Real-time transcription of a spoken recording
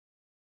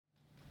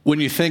When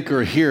you think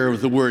or hear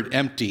the word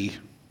empty,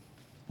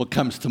 what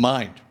comes to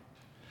mind?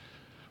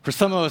 For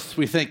some of us,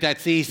 we think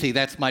that's easy.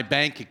 That's my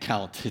bank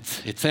account.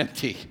 It's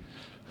empty.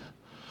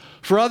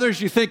 For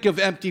others, you think of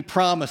empty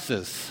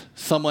promises.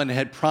 Someone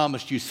had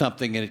promised you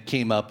something and it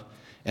came up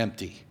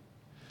empty.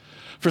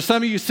 For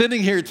some of you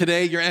sitting here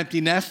today, you're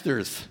empty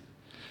nesters.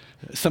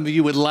 Some of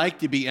you would like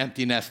to be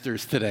empty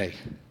nesters today.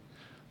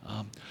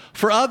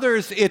 For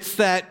others, it's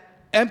that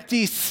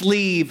empty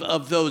sleeve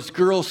of those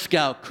Girl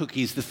Scout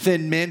cookies, the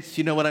Thin Mints,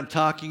 you know what I'm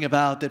talking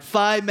about, that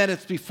 5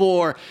 minutes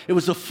before, it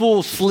was a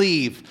full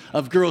sleeve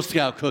of Girl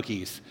Scout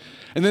cookies.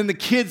 And then the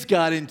kids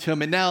got into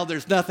them, and now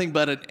there's nothing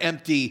but an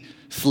empty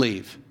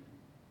sleeve.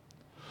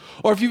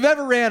 Or if you've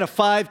ever ran a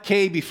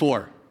 5K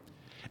before,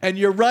 and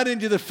you're running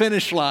to the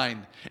finish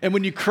line, and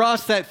when you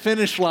cross that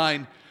finish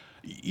line,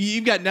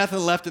 you've got nothing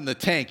left in the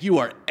tank. You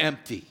are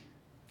empty.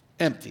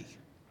 Empty.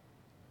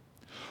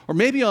 Or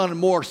maybe on a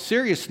more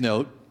serious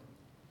note,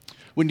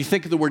 when you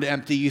think of the word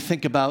empty, you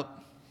think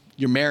about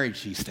your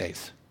marriage these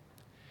days.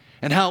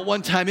 And how at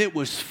one time it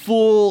was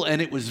full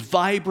and it was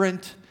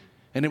vibrant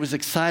and it was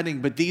exciting,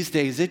 but these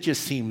days it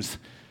just seems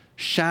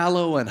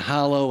shallow and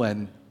hollow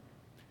and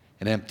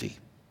empty.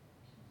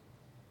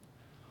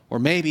 Or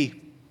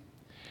maybe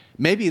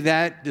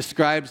that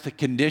describes the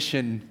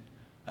condition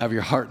of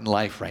your heart and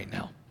life right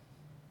now.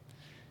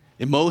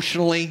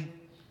 Emotionally,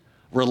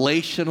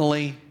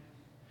 relationally,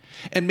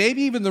 and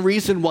maybe even the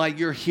reason why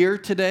you're here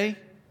today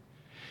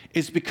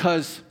is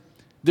because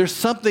there's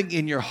something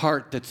in your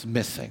heart that's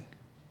missing.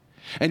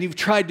 And you've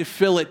tried to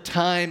fill it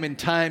time and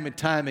time and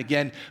time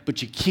again,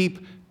 but you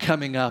keep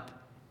coming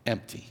up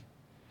empty.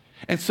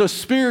 And so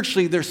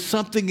spiritually, there's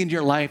something in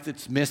your life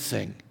that's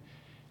missing,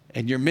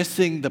 and you're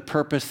missing the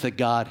purpose that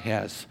God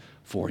has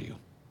for you.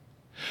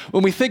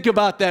 When we think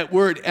about that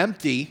word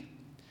empty,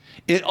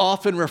 it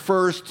often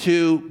refers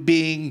to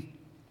being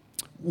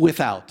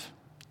without,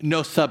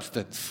 no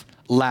substance,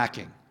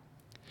 lacking.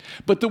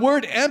 But the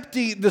word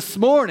empty this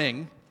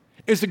morning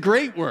is a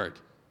great word.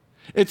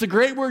 It's a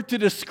great word to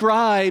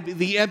describe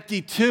the empty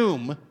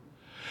tomb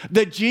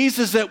that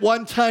Jesus at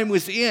one time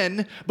was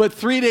in, but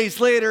 3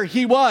 days later,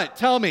 he what?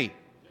 Tell me.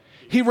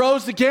 He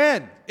rose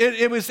again.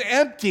 It was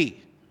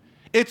empty.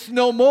 It's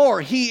no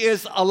more. He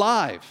is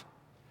alive.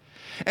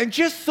 And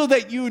just so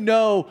that you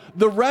know,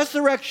 the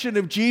resurrection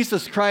of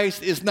Jesus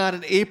Christ is not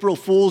an April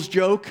Fool's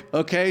joke,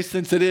 okay,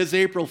 since it is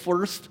April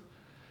 1st.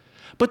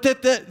 But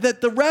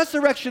that the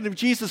resurrection of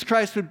Jesus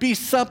Christ would be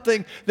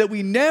something that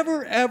we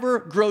never, ever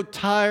grow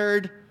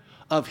tired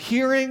of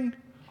hearing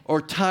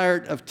or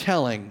tired of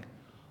telling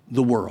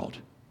the world.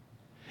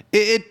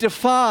 It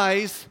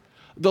defies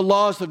the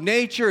laws of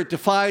nature. It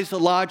defies the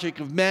logic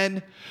of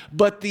men.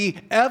 But the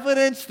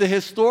evidence, the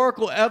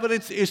historical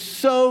evidence is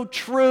so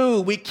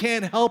true, we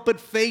can't help but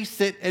face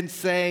it and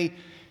say,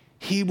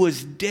 he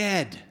was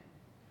dead.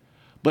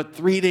 But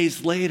 3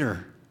 days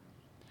later,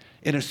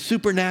 in a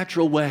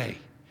supernatural way,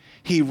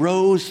 he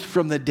rose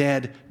from the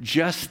dead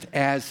just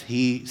as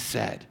he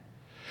said.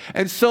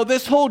 And so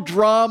this whole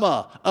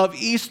drama of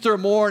Easter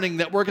morning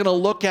that we're going to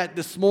look at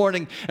this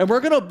morning, and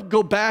we're going to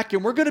go back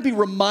and we're going to be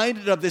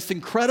reminded of this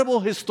incredible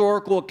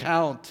historical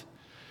account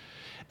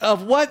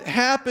of what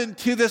happened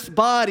to this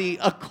body.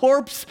 A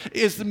corpse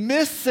is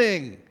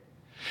missing.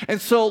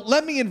 And so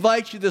let me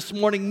invite you this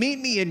morning, meet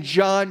me in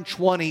John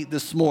 20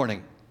 this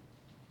morning.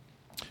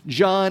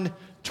 John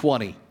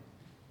 20.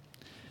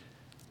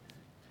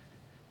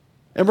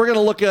 And we're going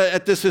to look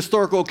at this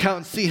historical account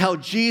and see how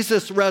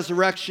Jesus'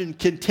 resurrection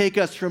can take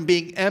us from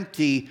being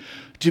empty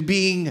to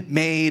being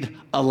made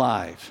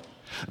alive.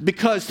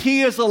 Because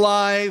he is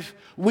alive,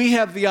 we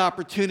have the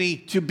opportunity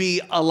to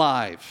be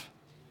alive.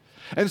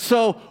 And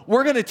so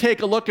we're going to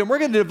take a look, and we're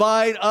going to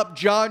divide up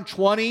John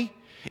 20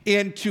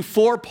 into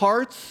 4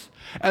 parts.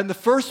 And the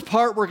first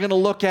part we're going to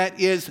look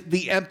at is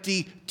the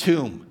empty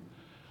tomb.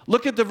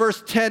 Look at the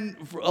first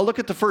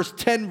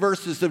 10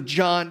 verses of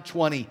John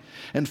 20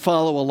 and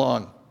follow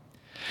along.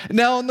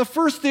 Now, on the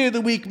first day of the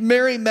week,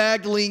 Mary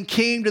Magdalene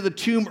came to the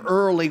tomb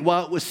early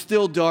while it was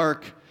still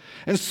dark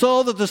and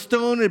saw that the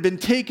stone had been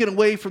taken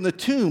away from the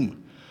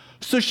tomb.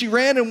 So she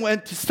ran and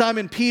went to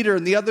Simon Peter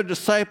and the other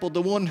disciple,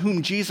 the one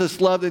whom Jesus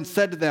loved, and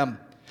said to them,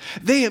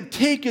 "They have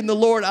taken the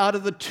Lord out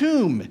of the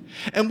tomb,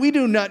 and we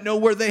do not know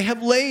where they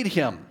have laid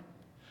him."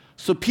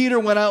 So Peter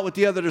went out with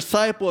the other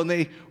disciple, and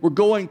they were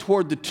going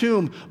toward the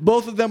tomb.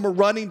 Both of them were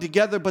running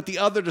together, but the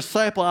other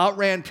disciple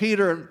outran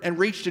Peter and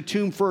reached the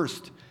tomb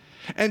first.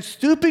 And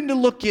stooping to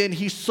look in,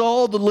 he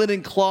saw the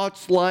linen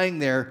cloths lying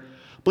there,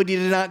 but he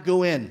did not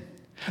go in.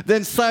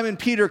 Then Simon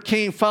Peter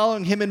came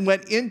following him and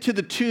went into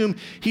the tomb.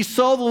 He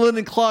saw the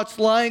linen cloths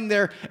lying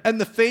there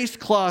and the face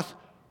cloth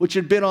which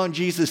had been on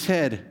Jesus'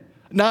 head,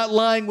 not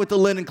lying with the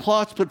linen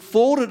cloths, but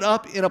folded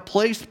up in a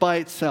place by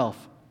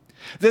itself.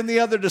 Then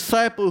the other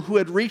disciple who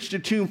had reached the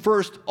tomb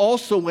first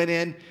also went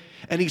in,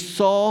 and he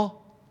saw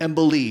and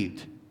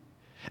believed.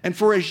 And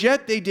for as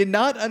yet they did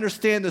not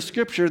understand the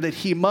scripture that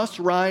he must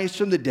rise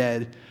from the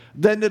dead.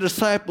 Then the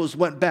disciples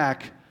went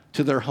back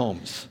to their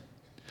homes.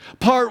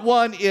 Part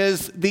 1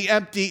 is the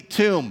empty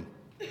tomb.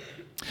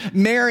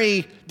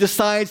 Mary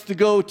decides to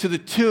go to the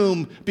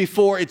tomb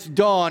before it's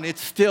dawn.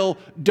 It's still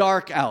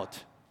dark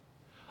out.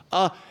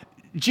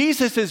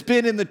 Jesus has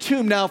been in the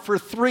tomb now for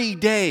 3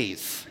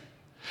 days.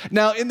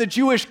 Now, in the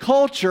Jewish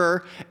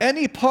culture,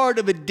 any part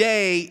of a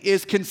day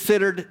is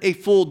considered a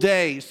full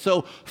day.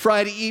 So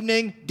Friday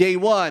evening, day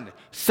 1.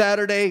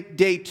 Saturday,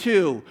 day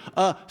 2.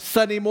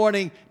 Sunday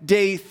morning,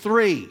 day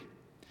 3.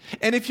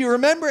 And if you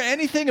remember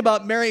anything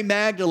about Mary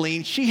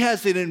Magdalene, she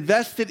has an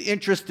invested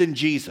interest in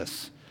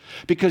Jesus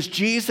because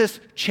Jesus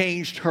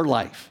changed her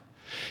life.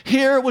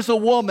 Here was a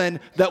woman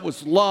that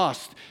was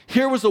lost.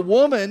 Here was a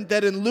woman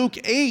that in Luke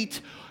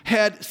 8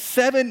 had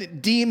 7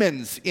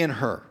 demons in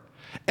her.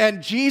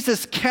 And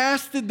Jesus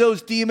casted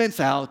those demons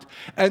out,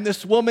 and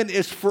this woman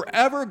is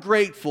forever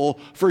grateful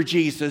for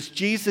Jesus.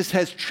 Jesus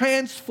has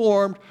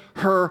transformed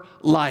her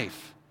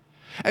life.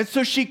 And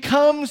so she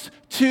comes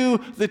to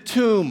the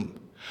tomb.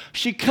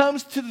 She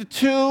comes to the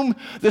tomb.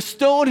 The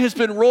stone has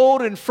been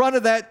rolled in front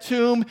of that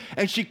tomb,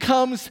 and she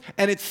comes,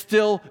 and it's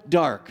still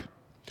dark.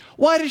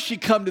 Why does she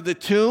come to the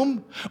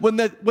tomb when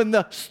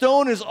the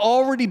stone has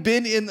already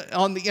been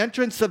on the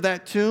entrance of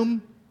that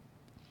tomb?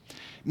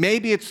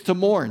 Maybe it's to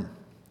mourn.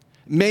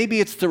 Maybe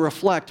it's to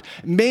reflect.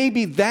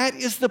 Maybe that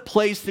is the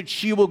place that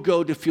she will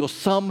go to feel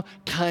some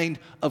kind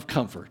of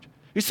comfort.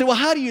 You say, well,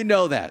 how do you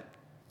know that?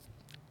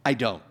 I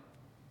don't.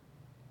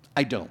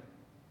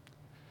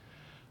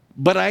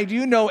 But I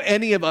do know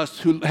any of us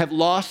who have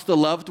lost a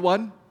loved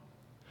one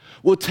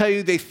will tell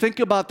you they think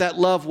about that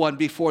loved one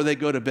before they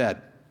go to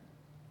bed.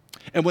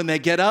 And when they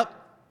get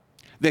up,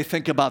 they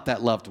think about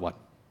that loved one.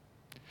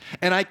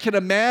 And I can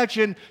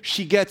imagine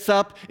she gets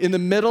up in the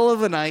middle of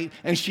the night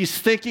and she's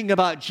thinking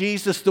about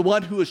Jesus, the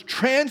one who has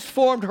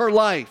transformed her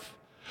life,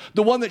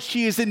 the one that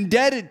she is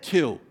indebted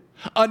to,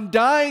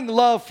 undying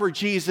love for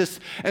Jesus.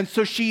 And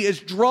so she is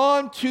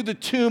drawn to the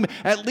tomb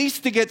at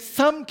least to get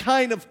some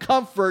kind of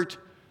comfort,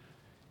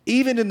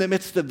 even in the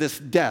midst of this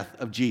death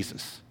of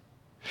Jesus.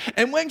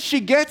 And when she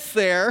gets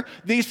there,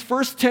 these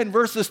first 10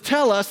 verses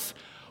tell us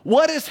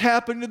what has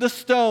happened to the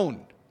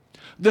stone.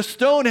 The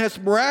stone has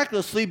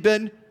miraculously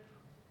been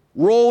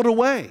rolled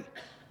away.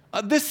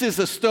 This is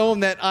a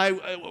stone that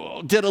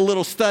I did a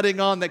little studying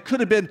on that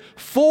could have been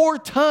 4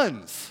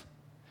 tons,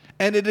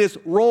 and it is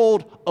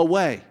rolled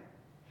away.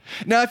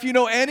 Now, if you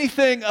know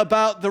anything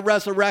about the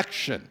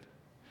resurrection,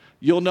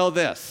 you'll know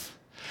this,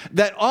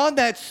 that on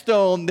that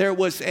stone there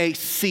was a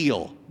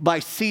seal by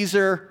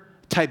Caesar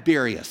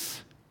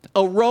Tiberius,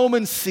 a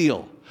Roman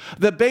seal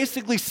that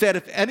basically said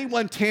if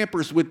anyone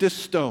tampers with this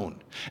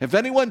stone, if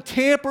anyone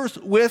tampers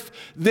with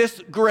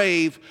this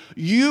grave,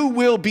 you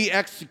will be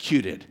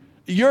executed.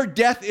 Your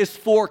death is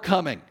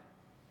forthcoming.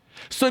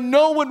 So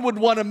no one would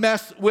want to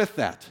mess with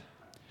that.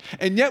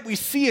 And yet we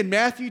see in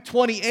Matthew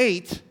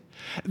 28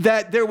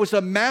 that there was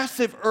a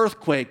massive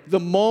earthquake the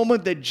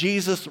moment that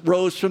Jesus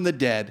rose from the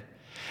dead,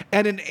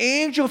 and an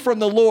angel from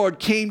the Lord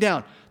came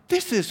down.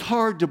 This is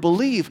hard to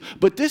believe,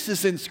 but this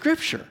is in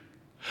Scripture.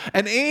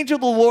 An angel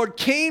of the Lord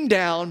came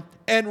down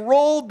and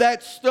rolled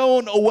that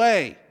stone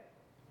away.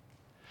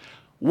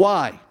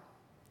 Why?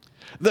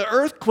 The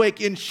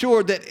earthquake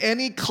ensured that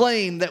any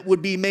claim that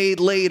would be made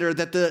later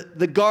that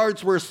the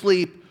guards were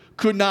asleep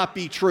could not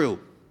be true.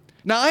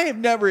 Now, I have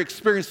never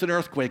experienced an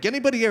earthquake.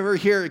 Anybody ever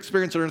here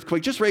experience an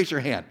earthquake? Just raise your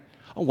hand.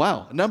 Oh,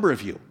 wow, a number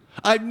of you.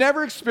 I've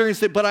never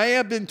experienced it, but I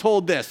have been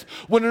told this.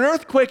 When an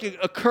earthquake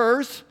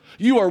occurs,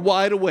 you are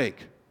wide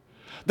awake.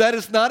 That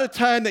is not a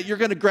time that you're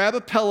going to grab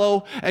a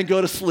pillow and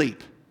go to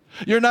sleep.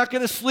 You're not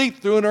going to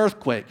sleep through an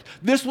earthquake.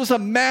 This was a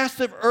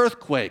massive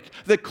earthquake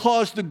that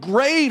caused the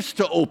graves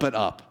to open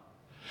up.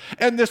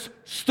 And this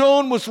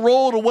stone was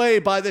rolled away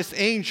by this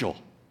angel.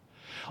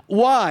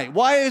 Why?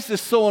 Why is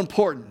this so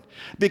important?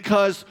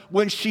 Because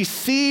when she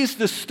sees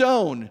the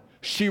stone,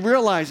 she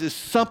realizes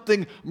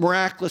something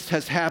miraculous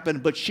has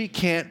happened, but she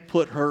can't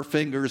put her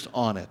fingers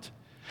on it.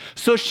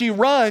 So she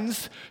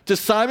runs to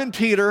Simon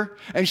Peter,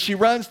 and she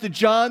runs to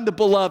John the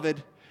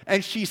Beloved,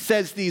 and she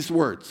says these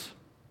words.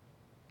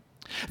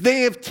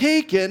 They have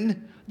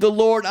taken the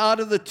Lord out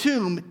of the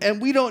tomb,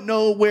 and we don't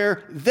know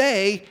where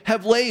they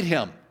have laid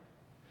him.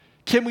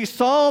 Can we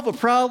solve a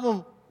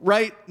problem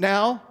right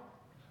now?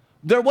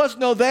 There was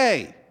no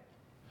they.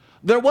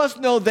 There was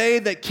no they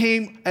that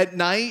came at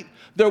night.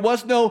 There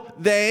was no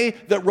they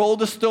that rolled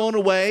the stone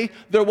away.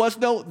 There was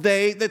no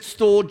they that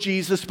stole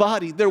Jesus'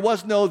 body. There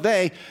was no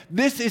they.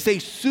 This is a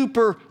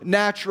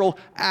supernatural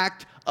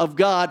act of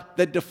God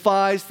that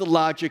defies the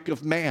logic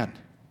of man.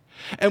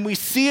 And we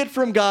see it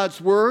from God's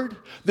word.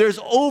 There's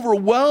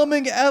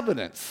overwhelming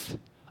evidence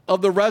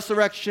of the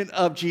resurrection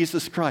of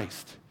Jesus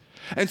Christ.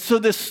 And so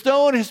this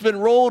stone has been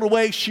rolled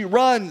away. She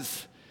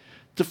runs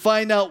to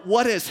find out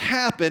what has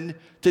happened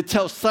to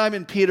tell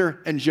Simon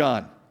Peter and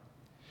John.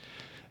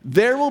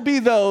 There will be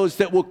those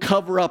that will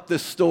cover up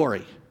this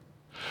story.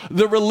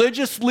 The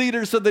religious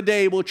leaders of the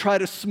day will try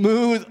to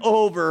smooth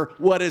over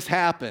what has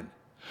happened.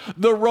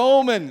 The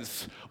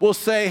Romans will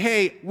say,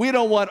 hey, we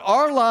don't want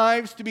our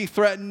lives to be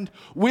threatened.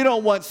 We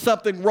don't want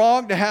something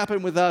wrong to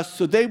happen with us.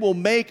 So they will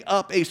make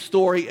up a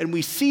story, and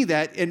we see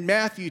that in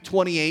Matthew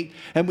 28,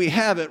 and we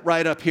have it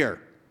right up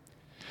here.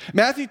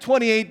 Matthew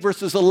 28,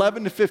 verses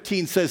 11 to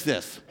 15 says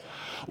this.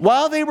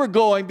 While they were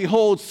going,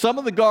 behold, some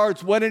of the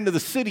guards went into the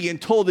city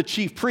and told the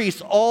chief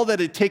priests all that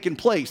had taken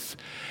place.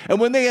 And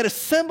when they had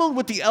assembled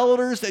with the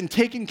elders and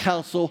taken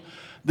counsel,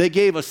 they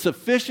gave a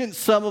sufficient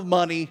sum of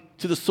money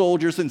to the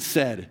soldiers and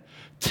said,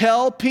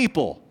 tell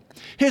people,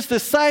 his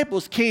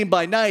disciples came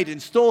by night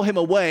and stole him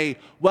away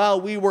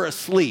while we were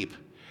asleep.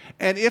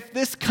 And if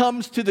this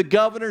comes to the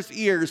governor's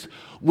ears,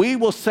 we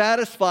will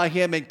satisfy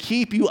him and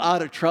keep you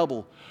out of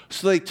trouble.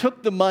 So they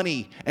took the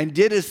money and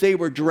did as they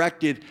were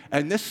directed,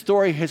 and this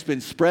story has been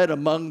spread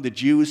among the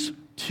Jews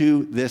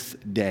to this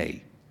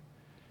day.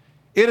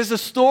 It is a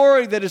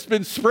story that has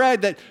been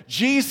spread that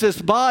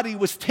Jesus' body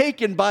was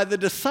taken by the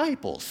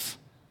disciples.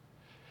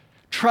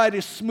 Try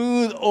to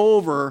smooth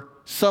over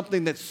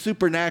something that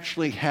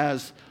supernaturally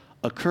has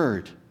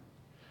occurred.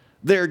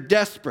 They're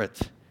desperate,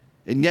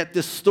 and yet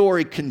this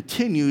story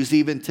continues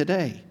even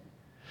today.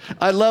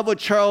 I love what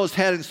Charles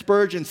Haddon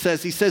Spurgeon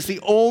says. He says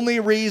the only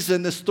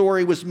reason the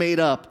story was made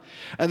up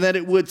and that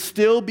it would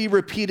still be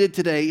repeated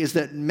today is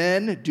that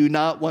men do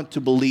not want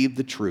to believe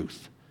the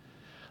truth.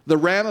 The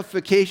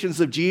ramifications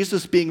of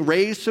Jesus being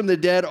raised from the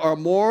dead are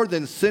more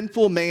than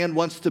sinful man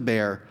wants to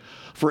bear.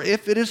 For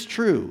if it is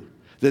true,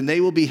 then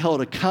they will be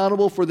held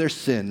accountable for their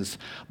sins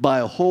by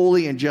a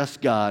holy and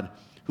just God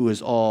who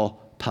is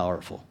all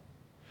powerful.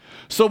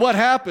 So what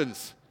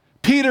happens?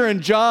 Peter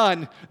and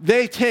John,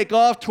 they take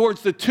off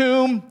towards the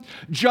tomb.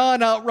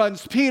 John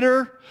outruns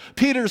Peter.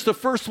 Peter's the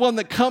first one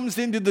that comes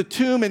into the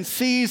tomb and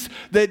sees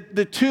that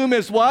the tomb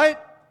is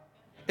what?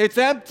 It's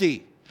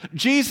empty.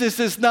 Jesus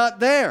is not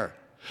there.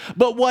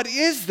 But what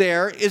is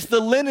there is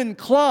the linen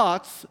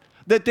cloths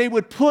that they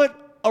would put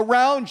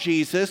around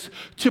Jesus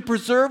to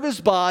preserve his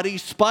body.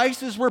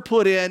 Spices were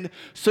put in,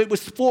 so it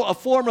was a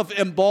form of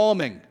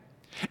embalming.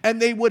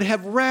 And they would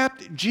have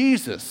wrapped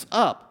Jesus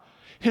up.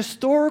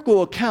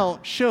 Historical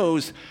account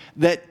shows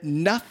that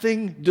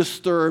nothing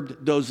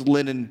disturbed those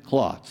linen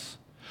cloths.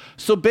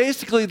 So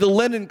basically, the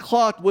linen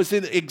cloth was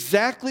in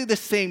exactly the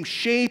same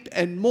shape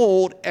and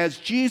mold as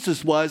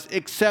Jesus was,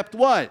 except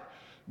what?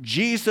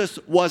 Jesus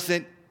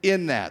wasn't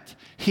in that.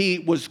 He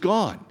was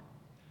gone.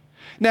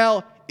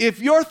 Now, if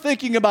you're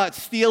thinking about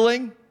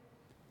stealing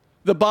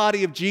the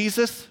body of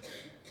Jesus,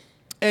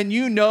 and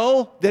you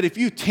know that if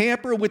you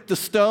tamper with the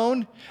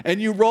stone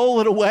and you roll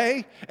it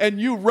away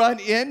and you run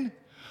in,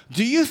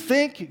 do you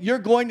think you're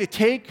going to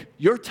take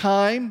your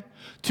time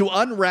to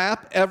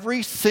unwrap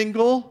every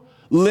single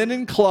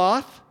linen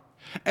cloth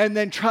and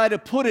then try to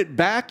put it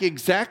back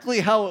exactly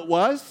how it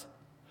was?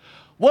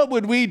 What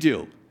would we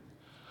do?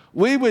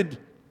 We would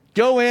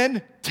go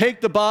in,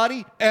 take the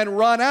body, and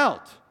run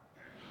out.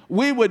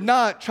 We would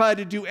not try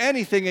to do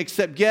anything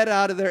except get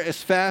out of there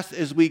as fast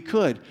as we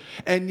could.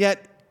 And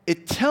yet,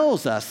 it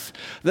tells us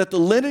that the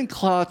linen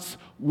cloths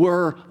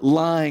were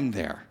lying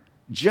there,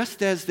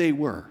 just as they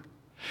were.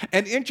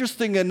 And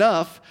interesting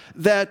enough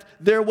that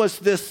there was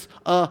this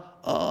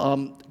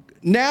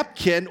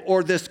napkin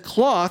or this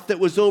cloth that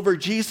was over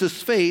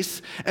Jesus'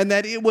 face, and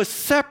that it was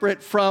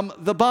separate from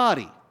the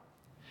body,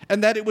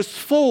 and that it was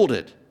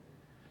folded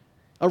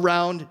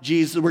around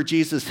Jesus, where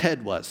Jesus'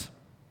 head was.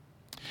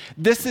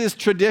 This is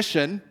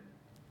tradition,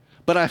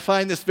 but I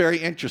find this very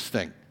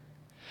interesting.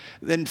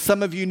 Then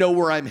some of you know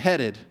where I'm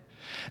headed.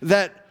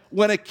 That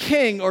when a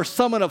king or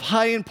someone of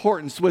high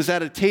importance was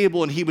at a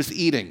table and he was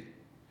eating,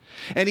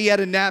 and he had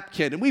a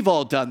napkin, and we've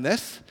all done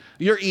this.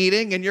 You're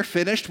eating and you're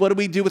finished. What do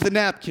we do with the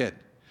napkin?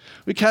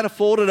 We kind of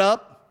fold it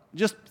up,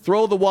 just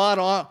throw the wad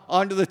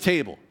onto the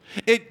table.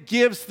 It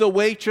gives the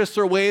waitress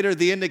or waiter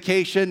the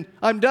indication,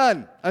 I'm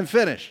done, I'm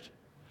finished.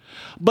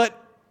 But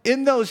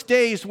in those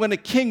days, when a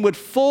king would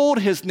fold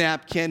his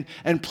napkin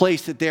and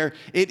place it there,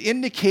 it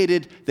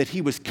indicated that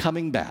he was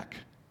coming back,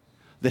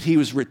 that he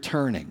was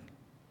returning.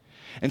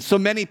 And so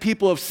many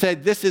people have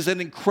said this is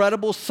an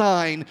incredible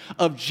sign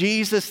of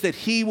Jesus, that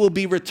he will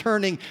be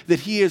returning,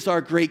 that he is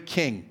our great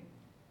king.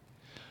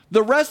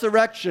 The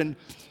resurrection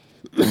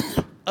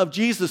of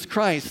Jesus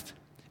Christ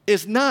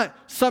is not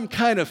some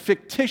kind of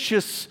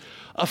fictitious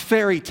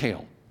fairy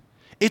tale.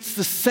 It's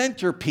the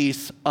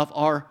centerpiece of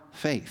our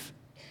faith.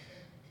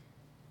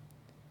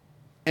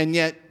 And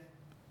yet,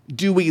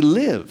 do we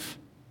live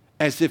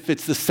as if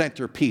it's the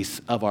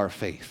centerpiece of our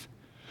faith?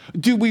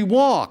 Do we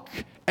walk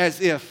as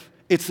if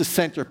it's the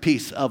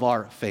centerpiece of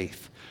our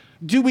faith?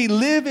 Do we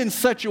live in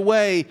such a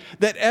way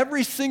that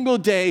every single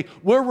day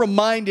we're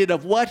reminded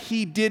of what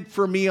he did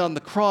for me on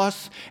the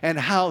cross and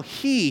how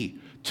he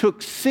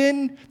took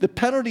sin, the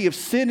penalty of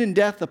sin and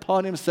death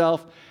upon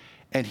himself,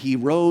 and he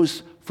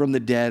rose from the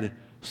dead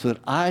so that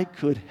I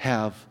could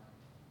have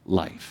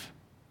life?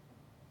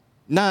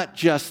 Not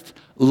just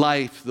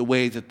life the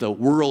way that the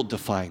world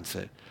defines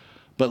it,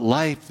 but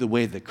life the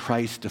way that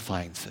Christ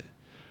defines it,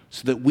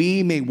 so that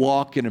we may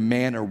walk in a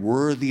manner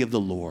worthy of the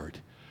Lord,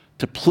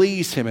 to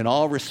please him in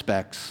all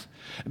respects,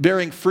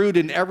 bearing fruit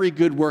in every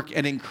good work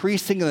and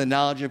increasing in the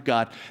knowledge of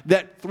God,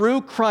 that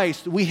through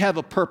Christ we have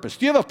a purpose.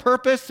 Do you have a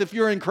purpose if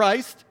you're in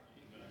Christ?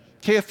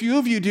 Okay, a few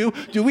of you do.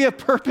 Do we have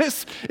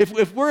purpose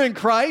if we're in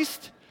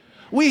Christ?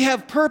 We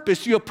have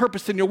purpose. You have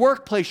purpose in your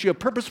workplace. You have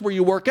purpose where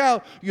you work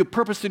out. You have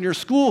purpose in your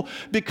school,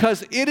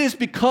 because it is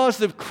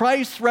because of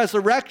Christ's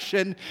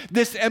resurrection,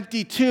 this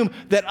empty tomb,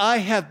 that I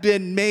have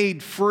been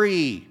made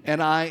free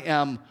and I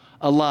am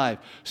alive.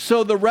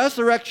 So the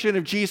resurrection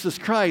of Jesus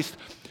Christ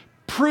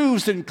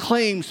proves and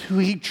claims who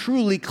he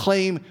truly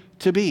claimed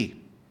to be.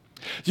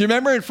 Do you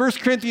remember in 1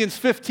 Corinthians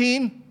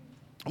 15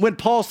 when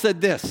Paul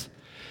said this?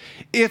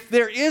 If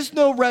there is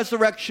no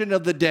resurrection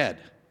of the dead,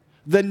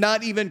 then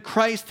not even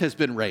Christ has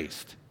been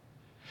raised.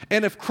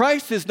 And if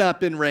Christ has not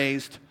been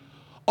raised,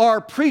 our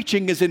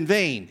preaching is in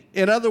vain.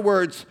 In other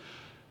words,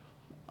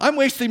 I'm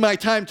wasting my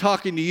time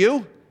talking to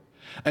you,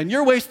 and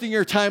you're wasting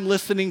your time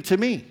listening to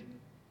me.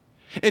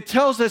 It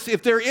tells us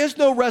if there is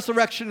no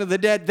resurrection of the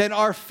dead, then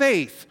our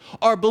faith,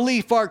 our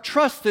belief, our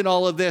trust in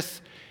all of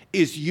this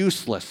is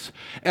useless.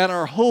 And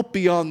our hope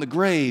beyond the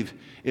grave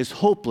is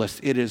hopeless.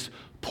 It is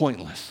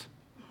pointless.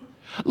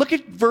 Look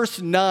at verse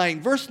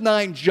 9. Verse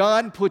 9,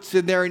 John puts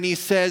in there and he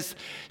says,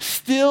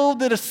 still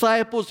the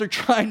disciples are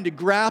trying to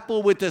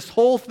grapple with this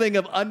whole thing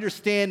of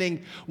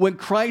understanding when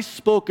Christ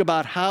spoke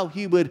about how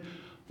he would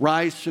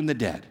rise from the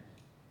dead.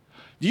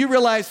 Do you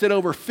realize that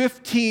over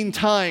 15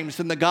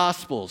 times in the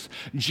Gospels,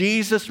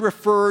 Jesus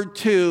referred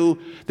to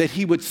that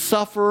he would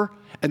suffer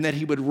and that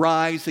he would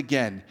rise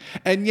again?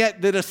 And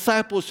yet the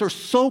disciples are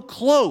so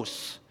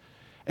close,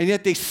 and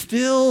yet they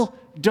still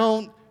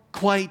don't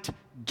quite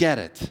get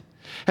it.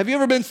 Have you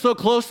ever been so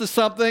close to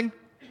something?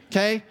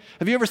 Okay?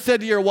 Have you ever said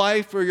to your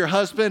wife or your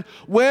husband,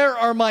 where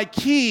are my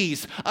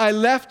keys? I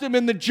left them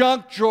in the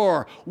junk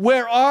drawer.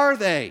 Where are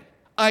they?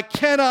 I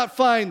cannot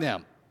find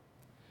them.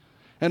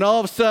 And all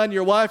of a sudden,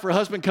 your wife or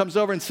husband comes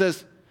over and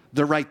says,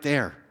 they're right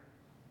there.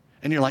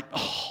 And you're like,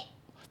 oh,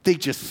 they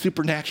just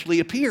supernaturally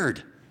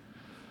appeared.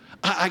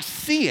 I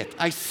see it.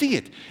 I see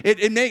it.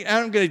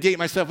 I'm going to date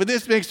myself, but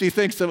this makes me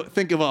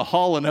think of a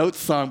Hall & Oates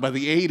song by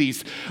the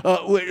 80s.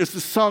 It's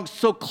a song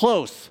so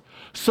close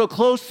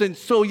and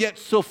so yet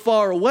so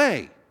far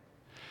away.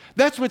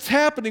 That's what's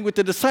happening with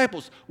the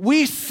disciples.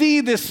 We see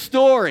this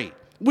story.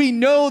 We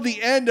know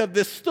the end of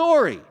this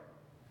story.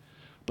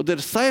 But the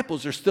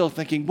disciples are still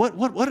thinking,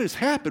 what has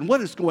happened?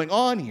 What is going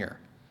on here?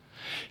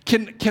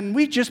 Can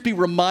we just be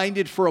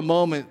reminded for a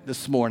moment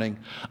this morning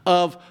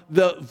of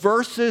the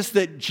verses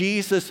that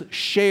Jesus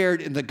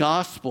shared in the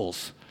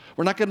Gospels?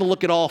 We're not going to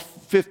look at all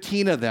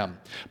 15 of them,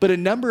 but a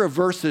number of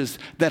verses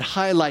that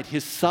highlight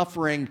his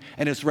suffering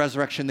and his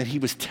resurrection, that he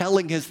was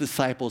telling his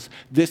disciples,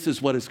 this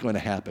is what is going to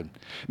happen.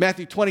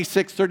 Matthew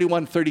 26,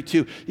 31,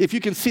 32. If you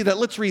can see that,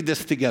 let's read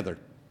this together.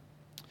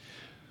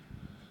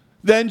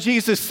 Then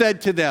Jesus said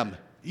to them,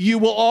 you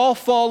will all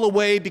fall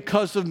away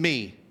because of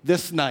me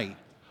this night.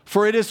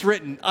 For it is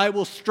written, I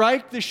will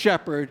strike the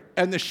shepherd,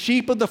 and the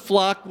sheep of the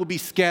flock will be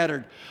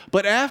scattered.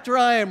 But after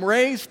I am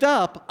raised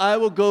up, I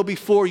will go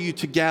before you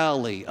to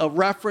Galilee. A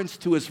reference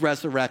to his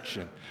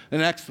resurrection. The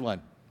next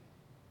one.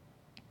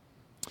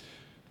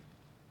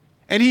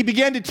 And he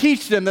began to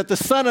teach them that the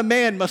Son of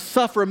Man must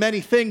suffer many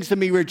things and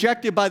be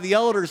rejected by the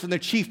elders and the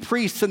chief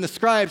priests and the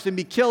scribes and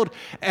be killed.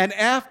 And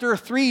after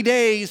 3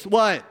 days,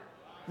 what?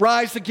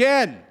 Rise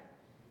again.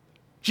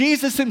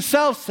 Jesus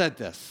himself said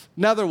this.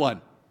 Another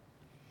one.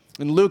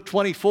 In Luke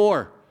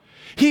 24,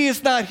 he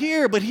is not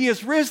here, but he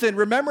is risen.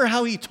 Remember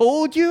how he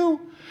told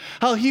you?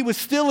 How he was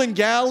still in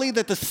Galilee,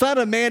 that the Son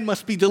of Man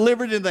must be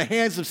delivered into the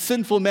hands of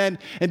sinful men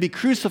and be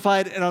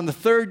crucified, and on the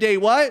third day,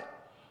 what?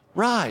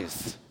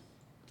 Rise.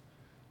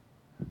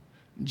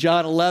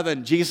 John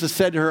 11, Jesus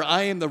said to her,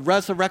 I am the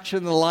resurrection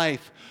and the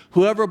life.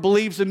 Whoever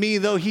believes in me,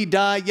 though he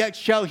die, yet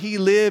shall he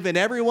live. And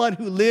everyone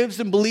who lives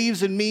and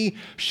believes in me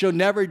shall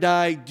never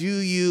die. Do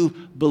you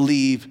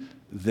believe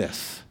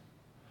this?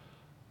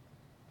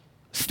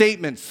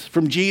 Statements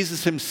from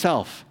Jesus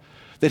himself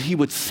that he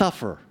would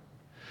suffer,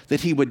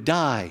 that he would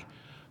die,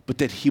 but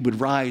that he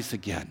would rise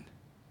again.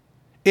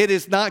 It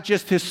is not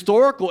just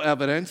historical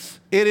evidence,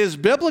 it is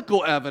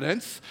biblical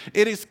evidence.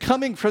 It is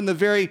coming from the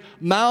very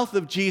mouth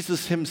of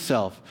Jesus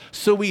himself.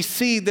 So we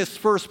see this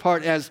first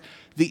part as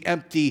the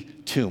empty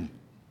tomb.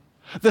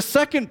 The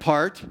second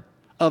part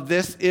of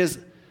this is,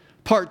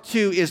 part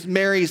 2, is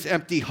Mary's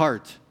empty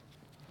heart.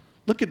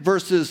 Look at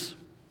verses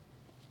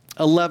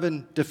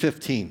 11 to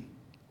 15.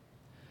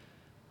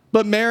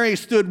 But Mary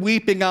stood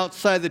weeping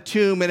outside the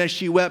tomb, and as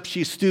she wept,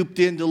 she stooped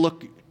in to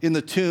look in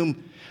the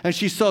tomb, and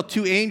she saw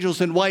 2 angels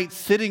in white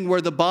sitting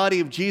where the body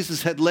of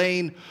Jesus had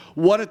lain,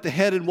 one at the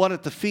head and one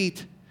at the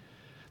feet.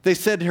 They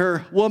said to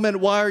her,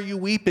 Woman, why are you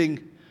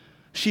weeping?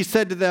 She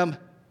said to them,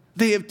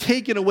 They have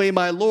taken away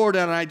my Lord,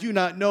 and I do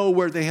not know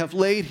where they have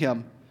laid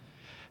him.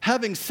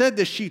 Having said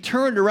this, she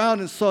turned around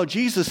and saw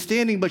Jesus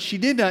standing, but she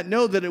did not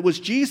know that it was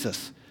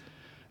Jesus.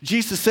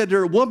 Jesus said to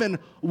her, Woman,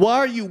 why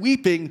are you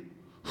weeping?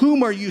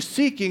 Whom are you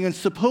seeking? And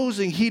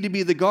supposing he to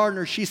be the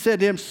gardener, she said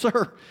to him,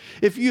 Sir,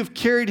 if you have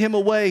carried him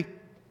away,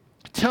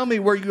 tell me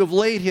where you have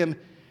laid him,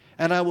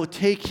 and I will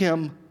take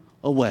him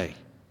away.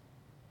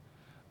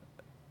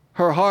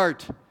 Her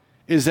heart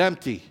is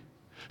empty.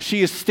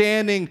 She is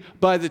standing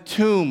by the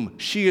tomb.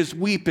 She is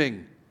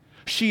weeping.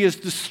 She is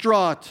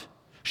distraught.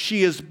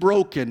 She is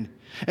broken.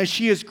 and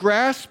she is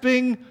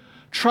grasping,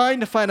 trying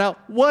to find out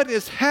what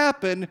has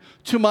happened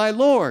to my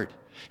Lord.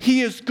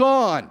 He is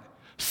gone.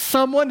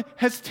 Someone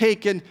has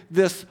taken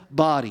this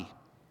body.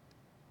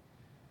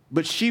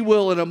 But she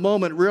will in a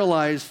moment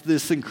realize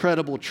this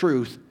incredible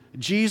truth.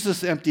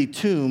 Jesus' empty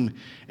tomb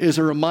is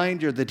a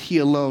reminder that he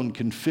alone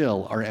can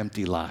fill our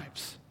empty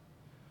lives.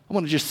 I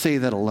want to just say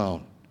that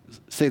alone.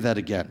 Say that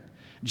again.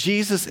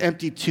 Jesus'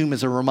 empty tomb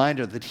is a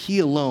reminder that he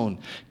alone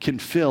can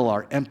fill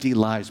our empty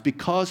lives.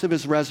 Because of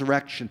his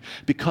resurrection,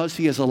 because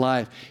he is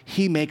alive,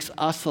 he makes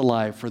us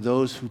alive for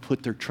those who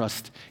put their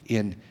trust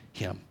in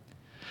him.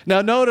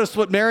 Now notice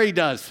what Mary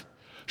does.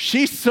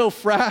 She's so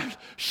flustered.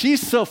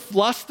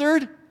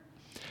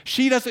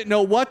 She doesn't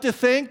know what to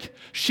think.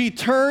 She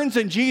turns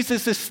and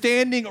Jesus is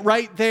standing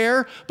right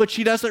there, but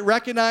she doesn't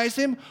recognize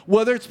him,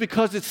 whether it's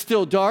because it's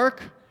still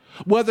dark,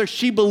 whether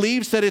she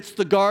believes that it's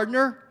the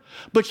gardener,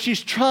 but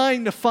she's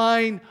trying to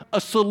find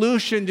a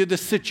solution to the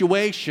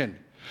situation.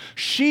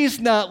 She's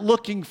not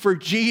looking for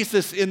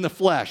Jesus in the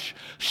flesh.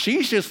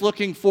 She's just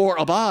looking for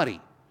a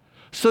body.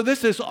 So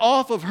this is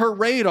off of her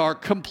radar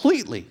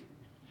completely.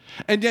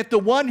 And yet the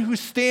one who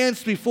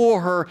stands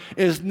before her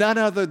is none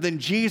other than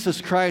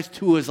Jesus Christ,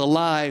 who is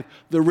alive,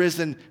 the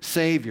risen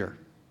Savior.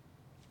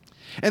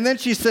 And then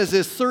she says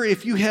this, "Sir,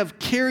 if you have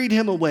carried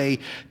him away,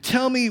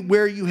 tell me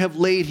where you have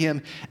laid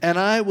him, and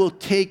I will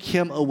take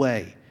him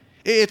away."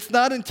 It's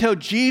not until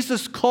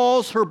Jesus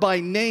calls her by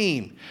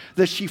name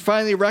that she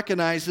finally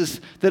recognizes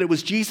that it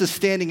was Jesus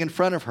standing in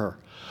front of her,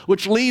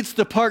 which leads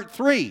to part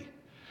 3.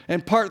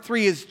 And part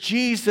 3 is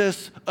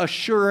Jesus'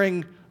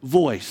 assuring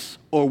voice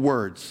or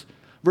words.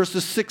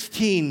 Verses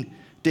 16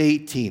 to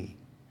 18.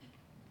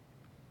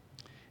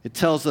 It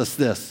tells us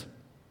this.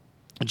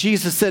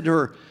 Jesus said to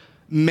her,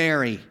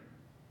 "Mary."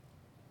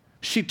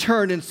 She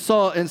turned and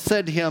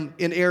said to him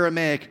in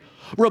Aramaic,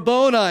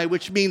 "Rabboni,"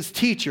 which means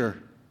teacher.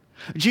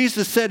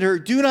 Jesus said to her,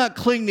 "Do not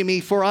cling to me,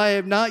 for I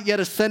have not yet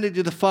ascended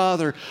to the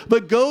Father,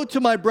 but go to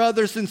my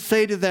brothers and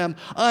say to them,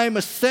 I am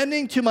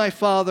ascending to my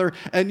Father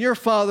and your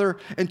Father,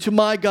 and to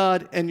my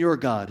God and your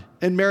God."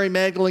 And Mary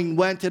Magdalene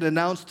went and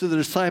announced to the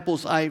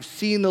disciples, "I have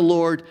seen the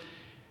Lord,"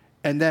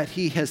 and that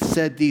he has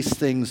said these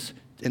things,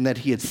 and that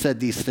he had said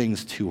these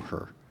things to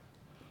her.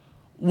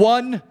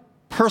 One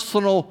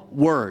personal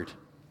word.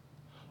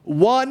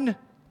 One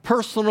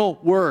personal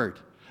word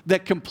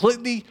that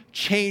completely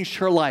changed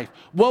her life.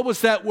 What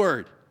was that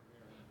word?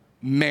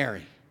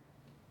 Mary.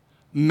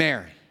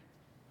 Mary.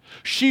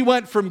 She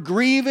went from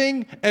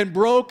grieving and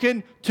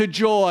broken to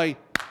joy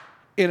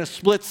in a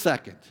split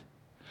second.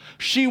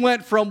 She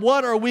went from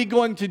what are we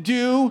going to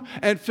do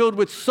and filled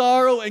with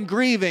sorrow and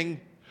grieving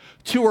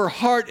to her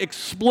heart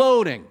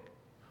exploding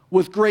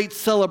with great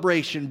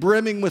celebration,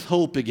 brimming with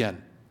hope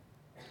again.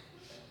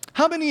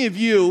 How many of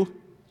you,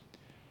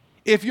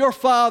 if your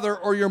father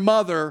or your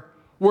mother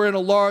were in a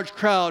large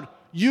crowd,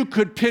 you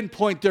could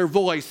pinpoint their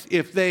voice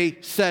if they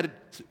said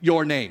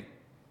your name?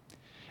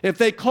 If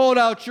they called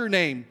out your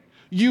name,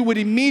 you would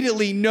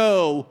immediately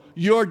know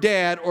your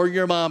dad or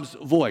your mom's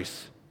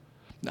voice.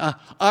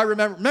 I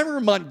remember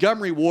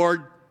Montgomery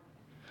Ward.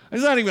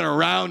 He's not even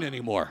around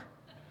anymore.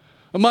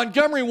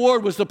 Montgomery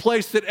Ward was the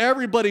place that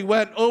everybody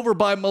went over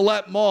by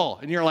Millette Mall.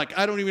 And you're like,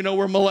 I don't even know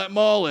where Millette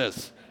Mall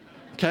is.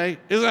 Okay?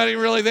 It's not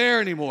even really there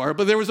anymore.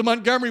 But there was a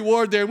Montgomery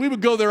Ward there, and we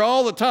would go there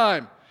all the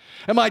time.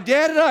 And my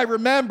dad and I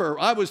remember,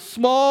 I was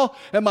small,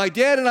 and my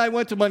dad and I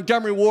went to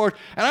Montgomery Ward,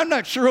 and I'm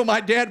not sure what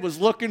my dad was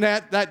looking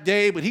at that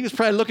day, but he was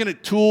probably looking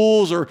at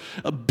tools or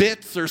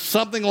bits or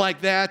something like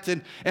that.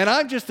 And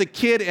I'm just a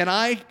kid, and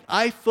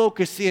I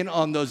focus in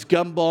on those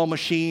gumball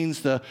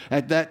machines.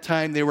 At that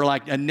time, they were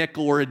like a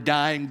nickel or a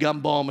dime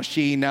gumball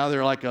machine. Now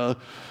they're like a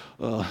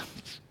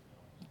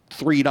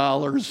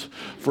 $3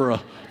 for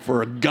a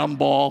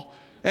gumball.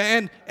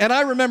 And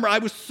I remember I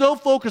was so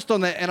focused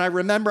on that, and I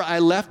remember I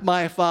left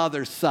my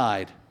father's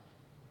side,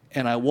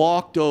 and I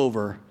walked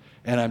over,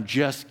 and I'm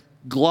just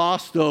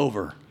glossed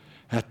over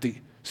at the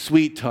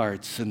Sweet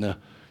Tarts and the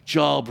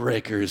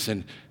Jawbreakers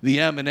and the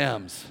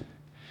M&Ms.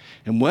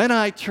 And when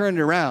I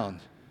turned around,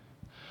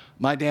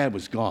 my dad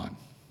was gone,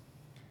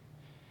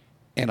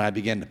 and I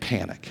began to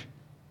panic.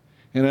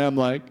 And I'm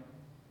like,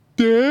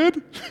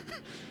 Dad?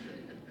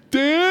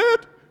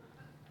 Dad?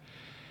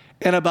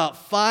 And about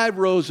 5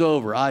 rows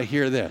over, I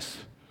hear this,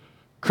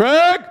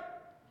 Craig!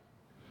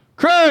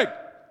 Craig!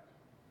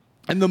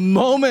 And the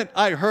moment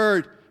I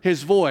heard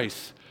his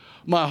voice,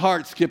 my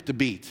heart skipped a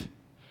beat.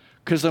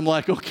 Because I'm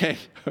like, okay,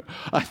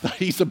 I thought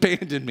he's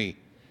abandoned me.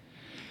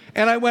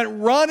 And I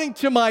went running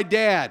to my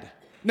dad.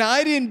 Now,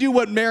 I didn't do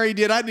what Mary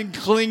did. I didn't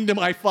cling to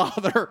my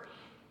father.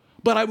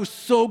 But I was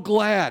so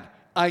glad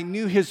I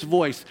knew his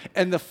voice.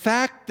 And the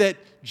fact that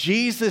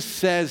Jesus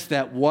says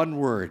that one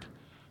word,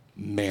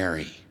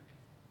 Mary,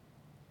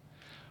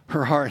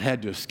 her heart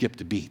had to have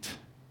skipped a beat,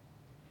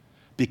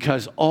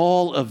 because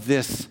all of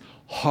this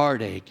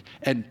heartache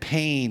and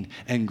pain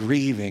and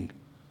grieving,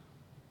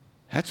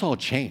 that's all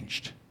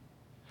changed.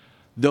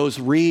 Those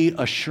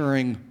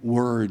reassuring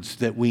words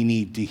that we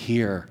need to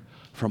hear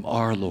from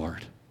our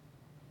Lord.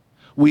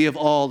 We have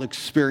all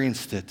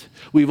experienced it.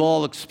 We've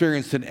all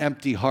experienced an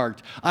empty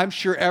heart. I'm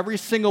sure every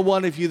single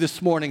one of you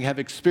this morning have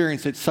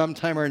experienced at some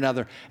time or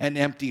another an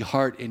empty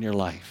heart in your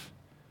life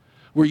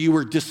where you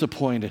were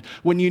disappointed.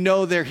 When you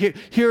know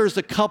here's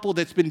a couple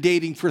that's been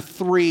dating for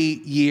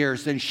 3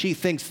 years and she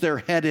thinks they're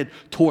headed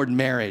toward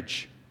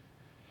marriage.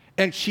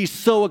 And she's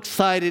so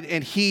excited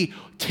and he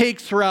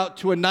takes her out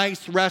to a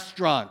nice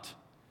restaurant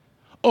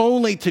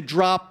only to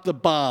drop the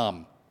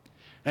bomb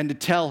and to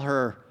tell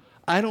her,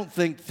 I don't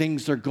think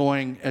things are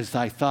going as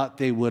I thought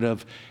they would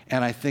have,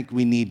 and I think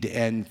we need to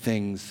end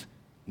things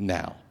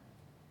now.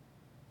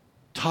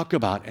 Talk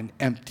about an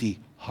empty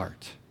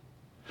heart.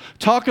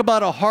 Talk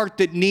about a heart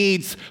that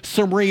needs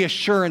some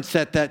reassurance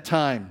at that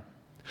time.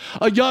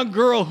 A young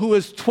girl who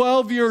is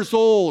 12 years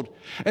old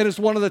and is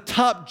one of the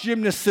top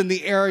gymnasts in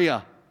the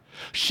area.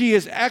 She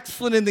is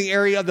excellent in the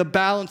area of the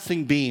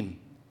balancing beam.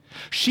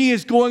 She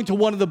is going to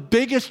one of the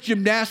biggest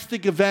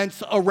gymnastic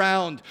events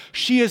around.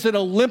 She is an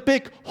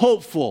Olympic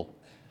hopeful.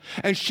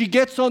 And she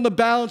gets on the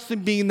balancing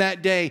beam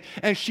that day,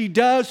 and she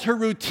does her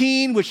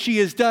routine, which she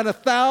has done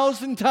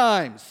 1,000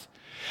 times.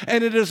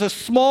 And it is a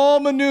small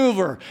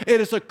maneuver.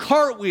 It is a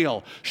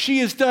cartwheel. She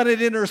has done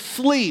it in her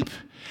sleep.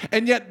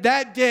 And yet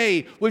that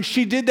day, when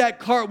she did that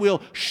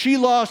cartwheel, she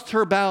lost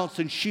her balance,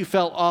 and she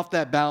fell off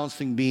that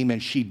balancing beam,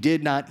 and she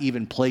did not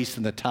even place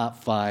in the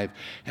top 5,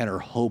 and her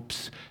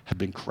hopes have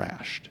been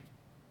crashed.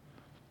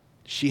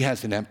 She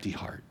has an empty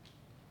heart.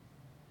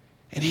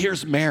 And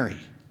here's Mary,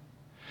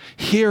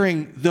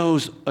 hearing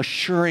those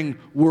assuring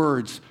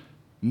words,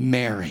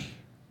 Mary.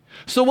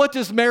 So what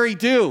does Mary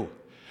do?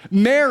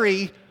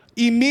 Mary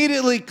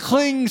immediately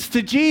clings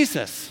to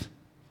Jesus,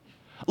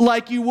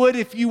 like you would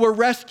if you were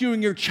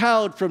rescuing your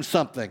child from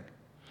something.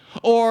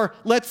 Or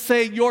let's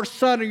say your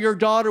son or your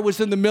daughter was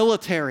in the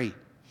military,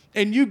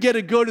 and you get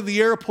to go to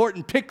the airport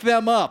and pick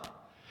them up.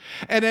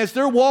 And as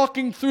they're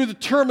walking through the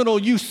terminal,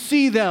 you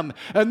see them,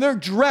 and they're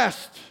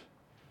dressed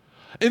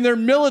in their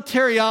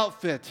military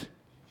outfit,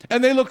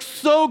 and they look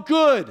so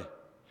good.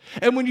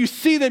 And when you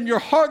see them, your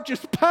heart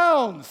just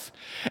pounds,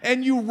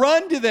 and you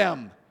run to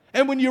them.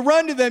 And when you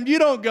run to them, you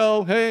don't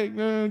go, hey,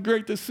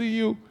 great to see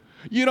you.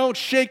 You don't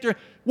shake their...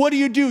 What do?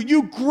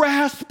 You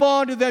grasp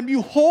onto them,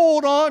 you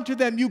hold on to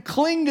them, you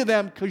cling to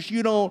them because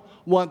you don't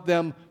want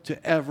them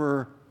to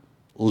ever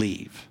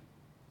leave.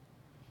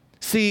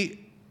 See,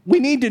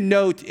 we need to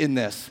note in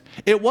this,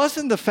 it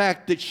wasn't the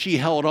fact that she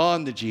held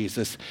on to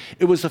Jesus,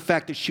 it was the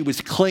fact that she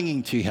was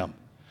clinging to him.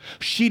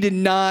 She did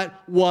not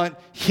want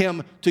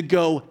him to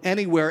go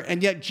anywhere,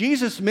 and yet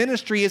Jesus'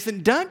 ministry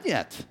isn't done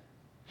yet.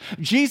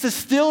 Jesus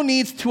still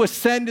needs to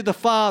ascend to the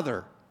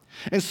Father.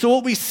 And so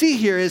what we see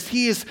here is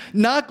he is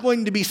not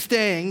going to be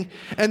staying,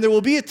 and there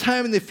will be a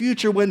time in the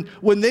future when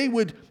they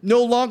would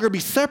no longer be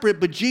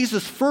separate, but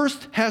Jesus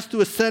first has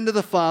to ascend to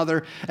the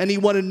Father, and he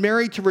wanted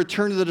Mary to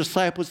return to the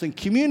disciples and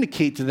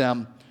communicate to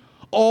them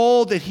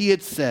all that he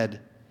had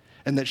said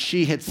and that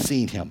she had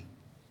seen him.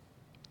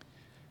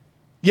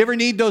 You ever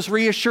need those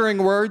reassuring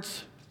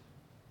words?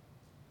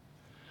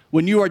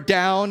 When you are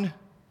down,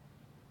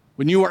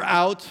 when you are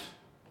out,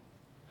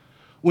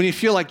 when you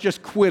feel like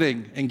just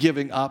quitting and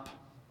giving up.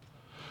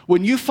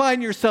 When you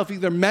find yourself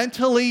either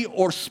mentally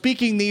or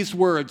speaking these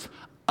words,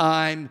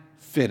 I'm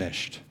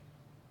finished,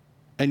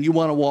 and you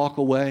want to walk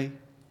away,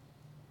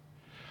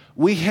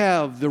 we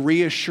have the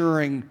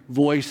reassuring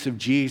voice of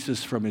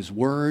Jesus from his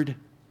word.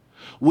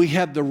 We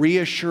have the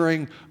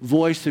reassuring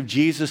voice of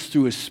Jesus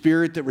through his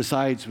Spirit that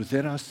resides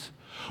within us.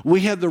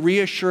 We have the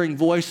reassuring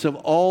voice of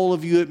all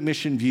of you at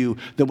Mission View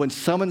that when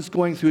someone's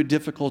going through a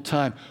difficult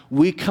time,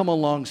 we come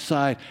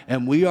alongside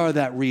and we are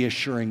that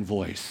reassuring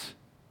voice.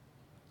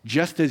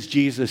 Just as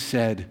Jesus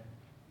said,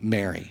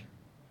 Mary,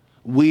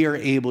 we are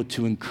able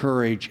to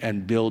encourage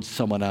and build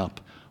someone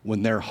up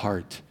when their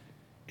heart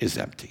is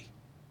empty.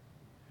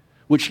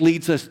 Which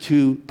leads us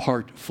to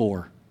part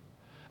 4.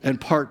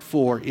 And part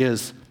 4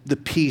 is the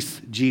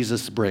peace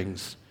Jesus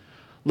brings.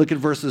 Look at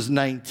verses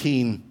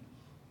 19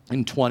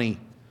 and 20.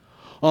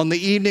 On the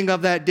evening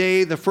of that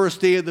day, the first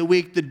day of the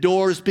week, the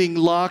doors being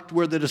locked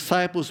where the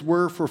disciples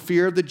were for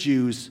fear of the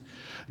Jews,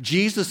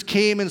 Jesus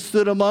came and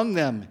stood among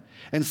them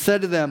and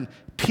said to them,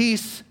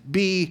 peace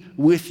be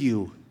with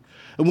you.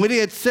 And when he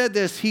had said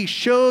this, he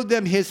showed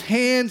them his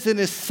hands and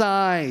his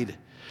side.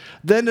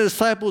 Then the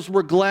disciples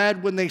were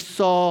glad when they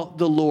saw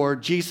the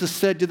Lord. Jesus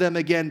said to them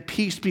again,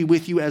 peace be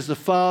with you. As the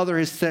Father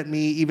has sent me,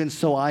 even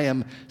so I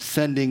am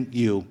sending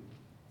you.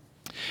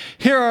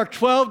 Here are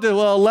 12 to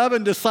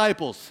 11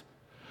 disciples,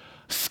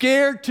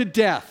 scared to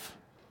death,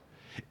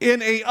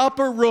 in an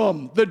upper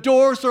room. The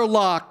doors are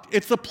locked.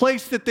 It's a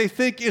place that they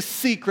think is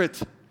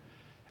secret.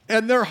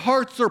 And their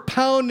hearts are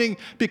pounding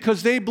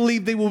because they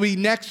believe they will be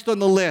next on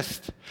the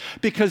list,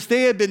 because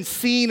they have been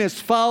seen as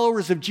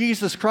followers of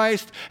Jesus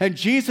Christ, and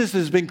Jesus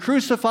has been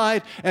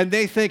crucified, and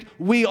they think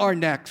we are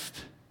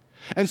next.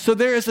 And so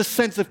there is a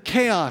sense of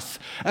chaos,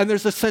 and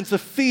there's a sense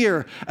of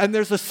fear, and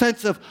there's a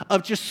sense of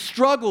just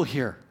struggle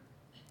here.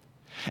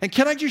 And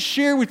can I just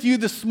share with you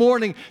this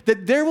morning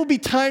that there will be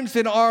times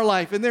in our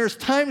life, and there's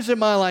times in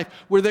my life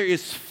where there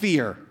is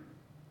fear,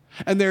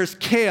 and there's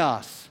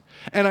chaos,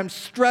 and I'm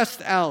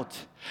stressed out.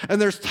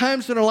 And there's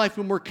times in our life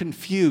when we're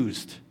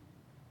confused.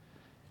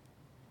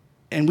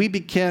 And we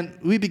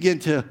begin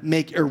to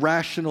make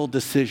irrational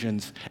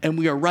decisions. And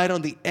we are right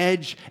on the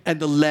edge and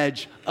the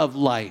ledge of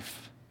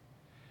life.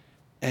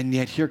 And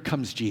yet here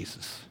comes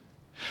Jesus.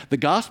 The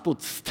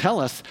Gospels tell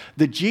us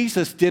that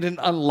Jesus didn't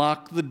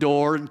unlock the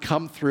door and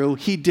come through.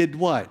 He did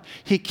what?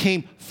 He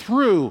came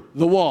through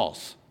the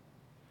walls.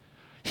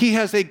 He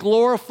has a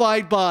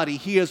glorified body.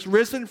 He has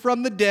risen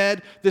from the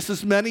dead. This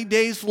is many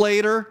days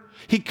later.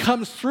 He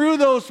comes through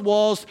those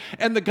walls,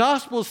 and the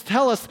Gospels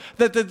tell us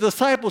that the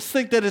disciples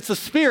think that it's a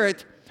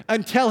spirit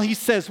until he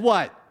says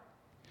what?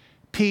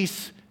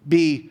 Peace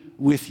be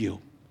with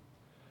you.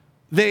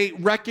 They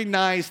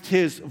recognized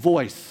his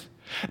voice.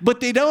 But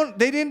they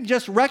didn't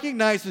just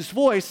recognize his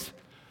voice.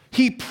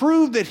 He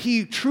proved that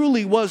he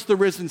truly was the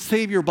risen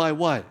Savior by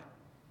what?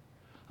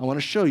 I want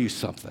to show you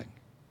something.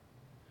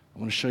 I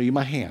want to show you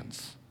my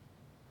hands.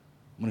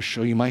 I want to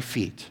show you my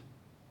feet.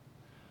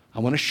 I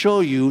want to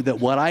show you that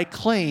what I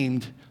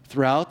claimed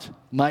throughout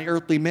my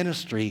earthly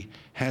ministry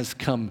has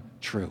come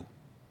true.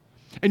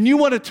 And you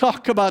want to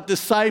talk about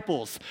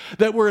disciples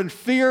that were in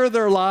fear of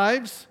their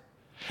lives?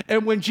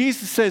 And when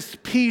Jesus says,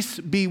 peace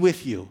be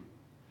with you,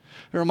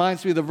 it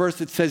reminds me of the verse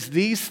that says,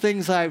 these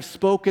things I have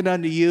spoken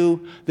unto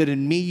you, that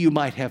in me you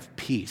might have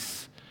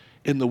peace.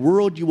 In the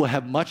world you will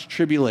have much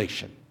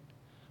tribulation,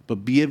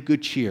 but be of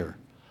good cheer,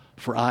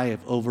 for I have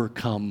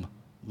overcome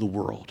the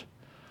world.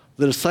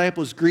 The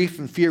disciples' grief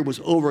and fear was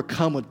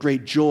overcome with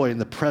great joy in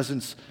the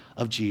presence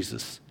of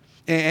Jesus.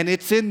 And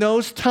it's in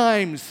those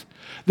times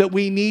that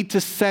we need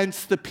to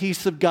sense the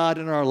peace of God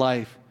in our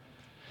life.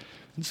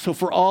 And so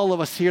for all of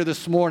us here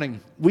this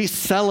morning, we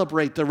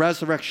celebrate the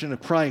resurrection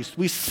of Christ.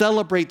 We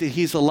celebrate that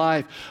he's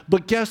alive.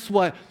 But guess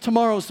what?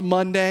 Tomorrow's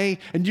Monday,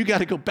 and you got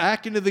to go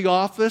back into the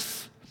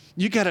office.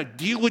 You got to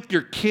deal with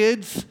your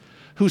kids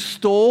who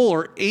stole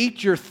or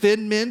ate your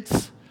Thin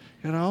Mints,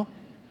 you know.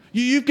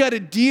 You've got to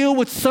deal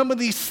with some of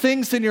these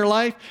things in your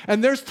life,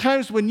 and there's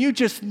times when you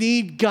just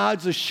need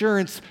God's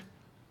assurance.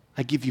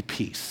 I give you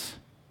peace.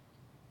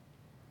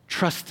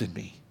 Trust in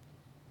me.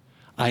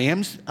 I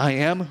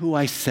am who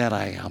I said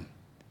I am.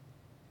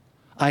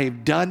 I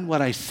have done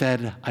what I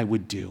said I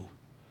would do.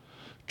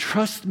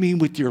 Trust me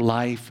with your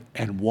life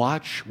and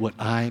watch what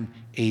I'm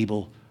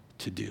able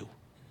to do.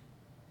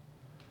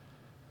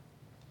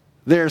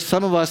 There are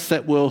some of us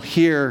that will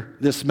hear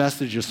this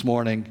message this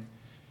morning,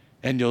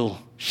 and you'll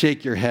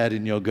shake your head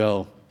and you'll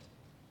go,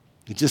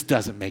 it just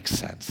doesn't make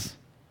sense.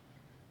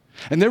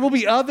 And there will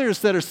be others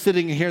that are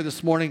sitting here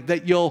this morning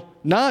that you'll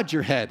nod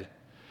your head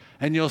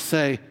and you'll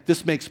say,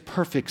 this makes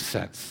perfect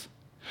sense.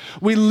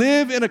 We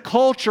live in a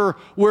culture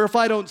where if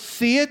I don't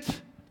see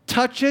it,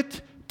 touch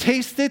it,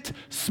 taste it,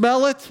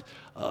 smell it,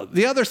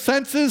 the other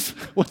senses,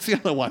 what's the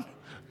other one?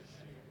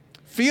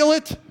 Feel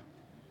it,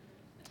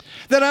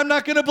 then I'm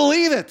not going to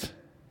believe it.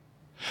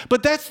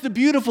 But that's the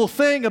beautiful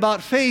thing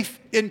about faith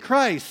in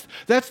Christ.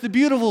 That's the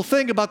beautiful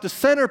thing about the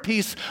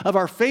centerpiece of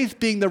our faith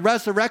being the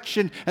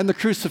resurrection and the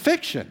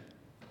crucifixion.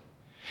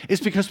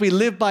 It's because we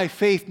live by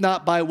faith,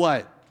 not by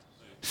what?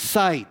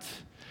 Sight.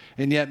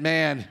 And yet,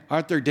 man,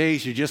 aren't there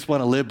days you just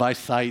want to live by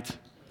sight?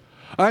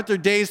 Aren't there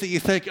days that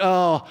you think,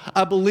 oh,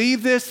 I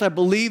believe this, I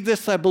believe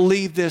this, I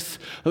believe this.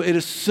 It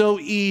is so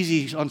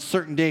easy on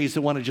certain days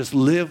to want to just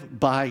live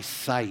by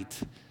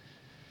sight.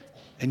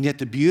 And yet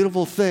the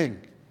beautiful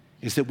thing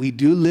is that we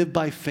do live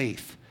by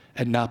faith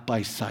and not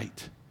by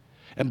sight.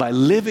 And by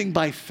living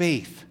by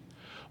faith,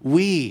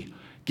 we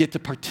get to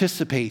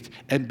participate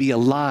and be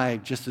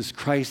alive just as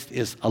Christ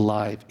is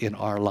alive in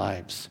our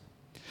lives.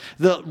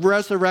 The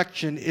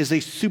resurrection is a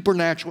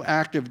supernatural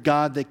act of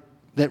God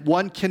that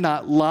one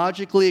cannot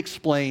logically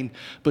explain,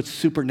 but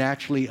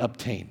supernaturally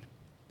obtain.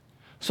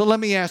 So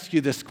let me ask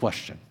you this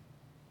question.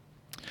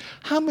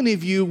 How many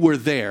of you were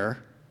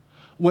there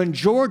when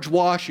George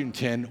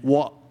Washington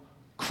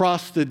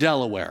crossed the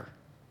Delaware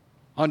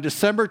on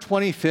December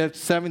 25th,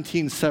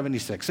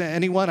 1776?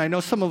 Anyone? I know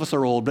some of us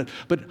are old,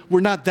 but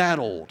we're not that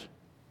old.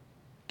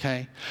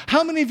 Okay?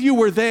 How many of you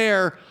were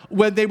there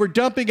when they were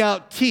dumping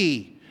out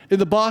tea in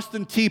the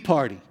Boston Tea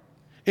Party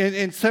in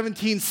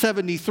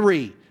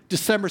 1773,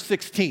 December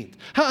 16th?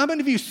 How many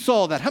of you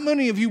saw that? How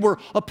many of you were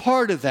a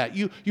part of that?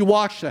 You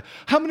watched that.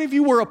 How many of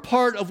you were a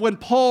part of when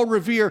Paul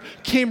Revere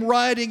came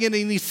riding in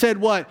and he said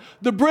what?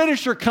 The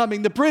British are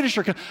coming, the British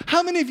are coming.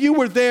 How many of you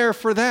were there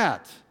for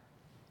that?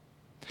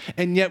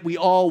 And yet we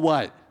all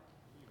what?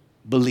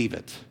 Believe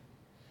it.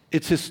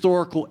 It's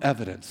historical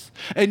evidence.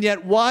 And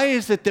yet why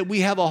is it that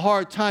we have a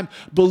hard time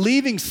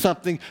believing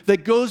something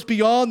that goes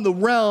beyond the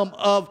realm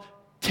of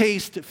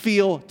taste,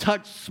 feel,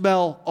 touch,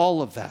 smell,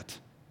 all of that?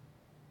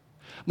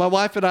 My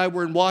wife and I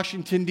were in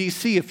Washington,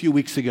 D.C. a few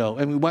weeks ago,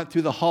 and we went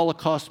through the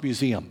Holocaust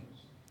Museum.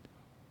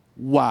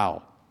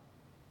 Wow.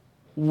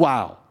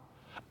 Wow.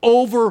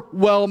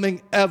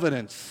 Overwhelming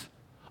evidence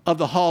of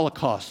the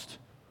Holocaust,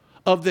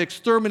 of the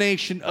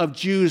extermination of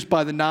Jews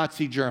by the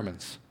Nazi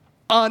Germans.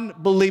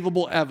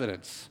 Unbelievable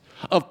evidence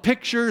of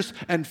pictures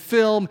and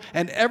film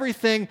and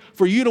everything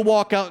for you to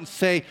walk out and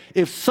say,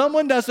 if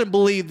someone doesn't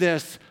believe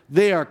this,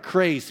 they are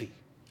crazy.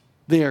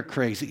 They are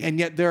crazy. And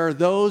yet there are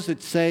those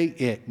that say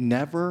it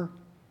never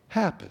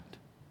happened.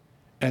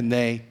 And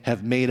they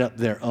have made up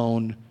their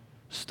own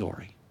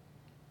story.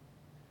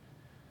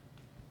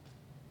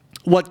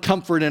 What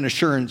comfort and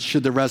assurance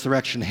should the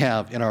resurrection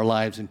have in our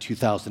lives in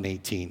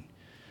 2018?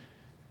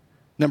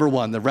 Number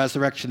one, the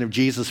resurrection of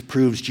Jesus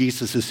proves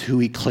Jesus is who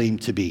he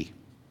claimed to be.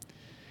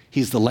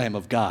 He's the Lamb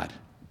of God.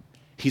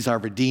 He's our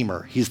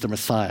Redeemer. He's the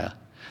Messiah.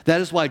 That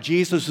is why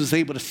Jesus was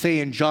able to say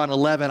in John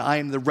 11, I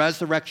am the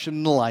resurrection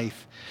and the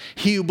life.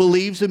 He who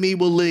believes in me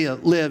will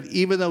live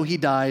even though he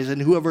dies,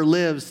 and whoever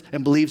lives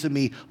and believes in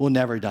me will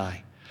never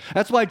die.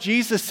 That's why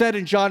Jesus said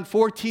in John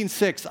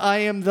 14:6, I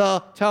am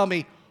the, tell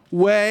me,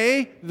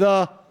 way,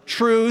 the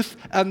truth,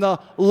 and the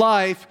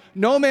life.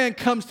 No man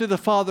comes to the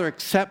Father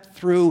except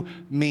through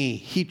me.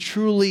 He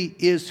truly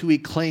is who he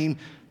claimed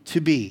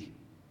to be.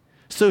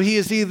 So he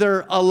is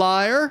either a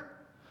liar,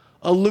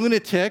 a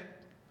lunatic,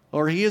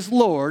 or he is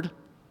Lord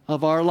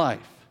of our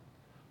life.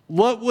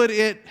 What would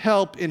it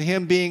help in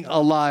him being a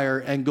liar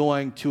and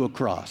going to a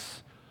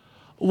cross?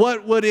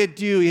 What would it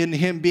do in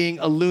him being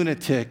a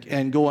lunatic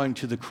and going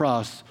to the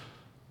cross?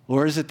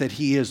 Or is it that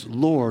he is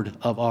Lord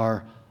of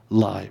our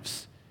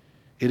lives?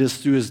 It is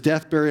through his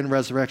death, burial, and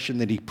resurrection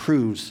that he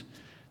proves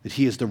that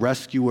he is the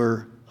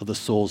rescuer of the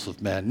souls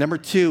of men. Number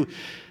two,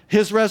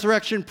 his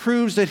resurrection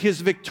proves that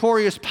his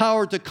victorious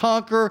power to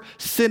conquer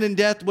sin and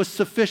death was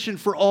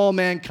sufficient for all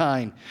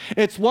mankind.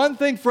 It's one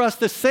thing for us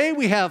to say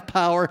we have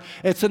power.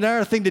 It's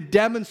another thing to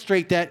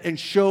demonstrate that and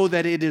show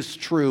that it is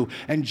true.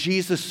 And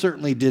Jesus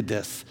certainly did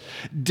this.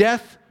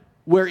 Death,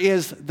 where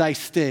is thy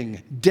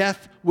sting?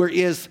 Death, where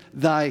is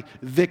thy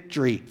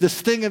victory? The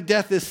sting of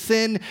death is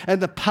sin,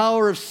 and the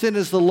power of sin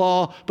is the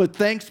law. But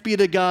thanks be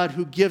to God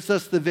who gives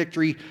us the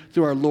victory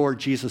through our Lord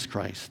Jesus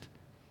Christ.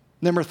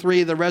 Number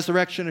three, the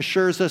resurrection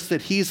assures us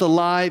that he's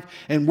alive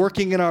and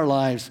working in our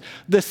lives.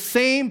 The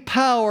same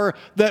power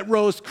that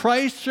rose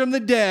Christ from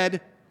the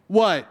dead,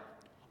 what?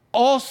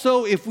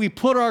 Also, if we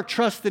put our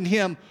trust in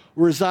him,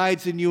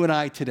 resides in you and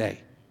I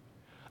today.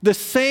 The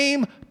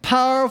same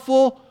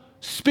powerful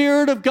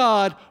Spirit of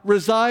God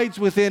resides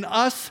within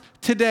us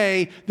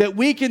today that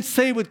we can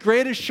say with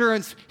great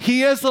assurance,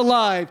 he is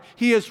alive.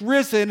 He has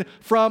risen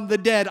from the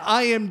dead.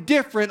 I am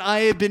different. I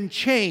have been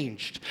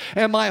changed.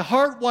 And my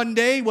heart one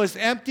day was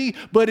empty,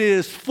 but it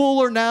is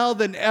fuller now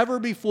than ever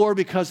before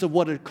because of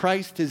what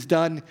Christ has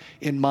done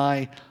in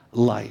my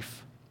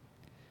life.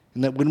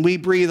 And that when we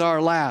breathe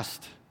our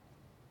last,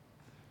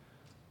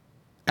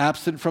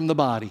 absent from the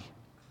body,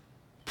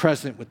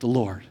 present with the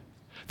Lord.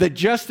 That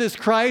just as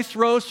Christ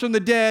rose from the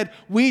dead,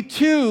 we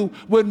too,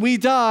 when we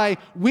die,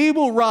 we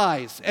will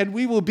rise and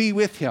we will be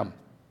with him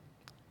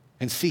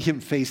and see him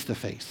face to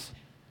face.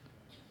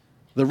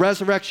 The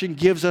resurrection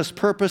gives us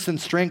purpose and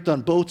strength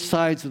on both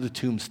sides of the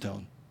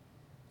tombstone.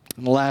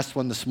 And the last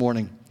one this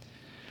morning,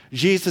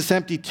 Jesus'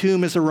 empty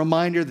tomb is a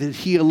reminder that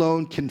he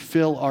alone can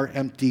fill our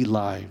empty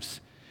lives.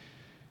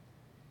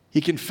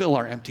 He can fill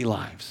our empty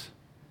lives.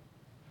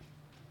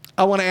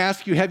 I want to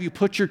ask you, have you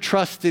put your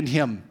trust in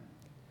him?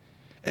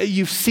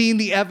 You've seen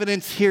the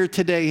evidence here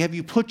today. Have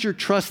you put your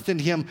trust in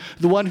him,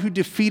 the one who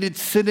defeated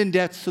sin and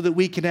death so that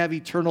we can have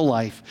eternal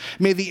life?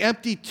 May the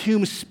empty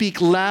tomb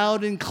speak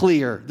loud and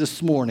clear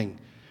this morning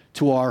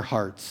to our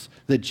hearts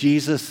that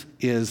Jesus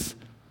is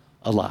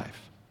alive.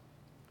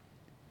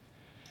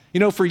 You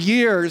know, for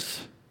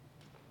years,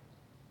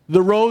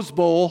 the Rose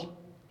Bowl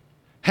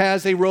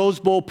has a Rose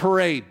Bowl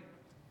parade.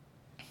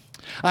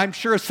 I'm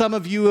sure some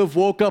of you have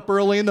woke up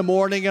early in the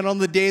morning, and on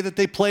the day that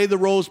they play the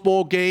Rose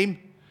Bowl game,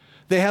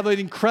 they have an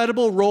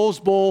incredible Rose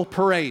Bowl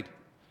parade.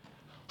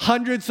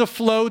 Hundreds of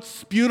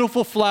floats,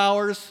 beautiful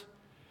flowers.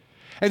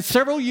 And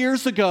several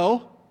years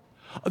ago,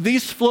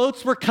 these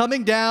floats were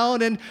coming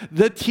down, and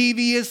the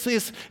TV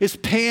is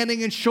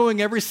panning and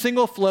showing every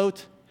single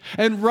float.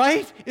 And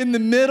right in the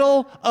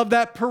middle of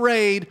that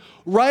parade,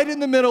 right in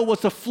the middle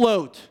was a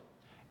float.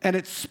 And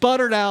it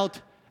sputtered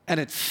out,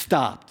 and it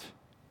stopped.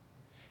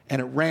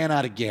 And it ran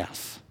out of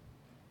gas.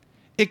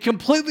 It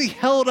completely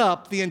held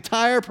up the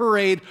entire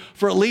parade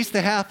for at least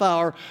a half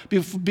hour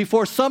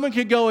before someone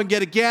could go and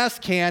get a gas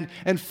can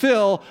and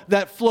fill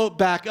that float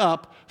back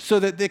up so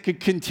that they could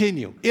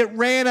continue. It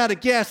ran out of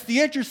gas.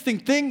 The interesting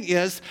thing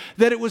is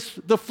that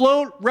the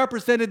float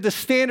represented the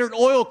Standard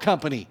Oil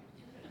Company.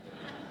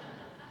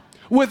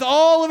 With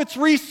all of its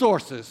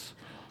resources,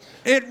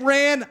 it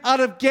ran out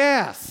of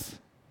gas.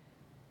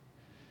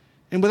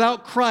 And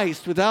without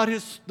Christ, without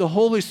the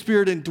Holy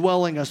Spirit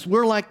indwelling us,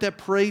 we're like that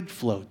parade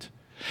float.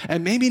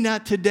 And maybe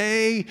not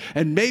today,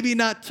 and maybe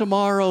not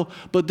tomorrow,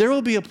 but there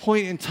will be a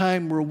point in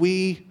time where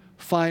we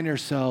find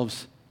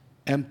ourselves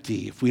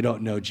empty if we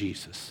don't know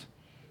Jesus.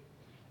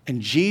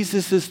 And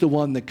Jesus is the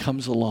one that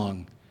comes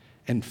along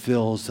and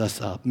fills us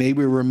up. May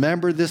we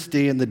remember this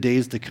day and the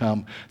days to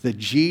come that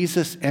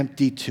Jesus'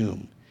 empty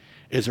tomb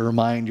is a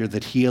reminder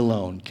that he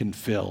alone can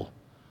fill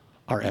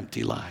our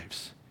empty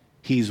lives.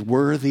 He's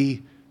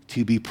worthy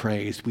to be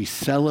praised. We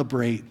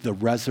celebrate the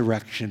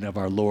resurrection of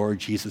our Lord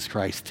Jesus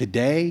Christ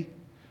today,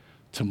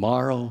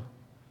 tomorrow,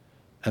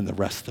 and the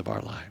rest of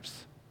our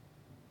lives.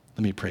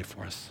 Let me pray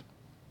for us.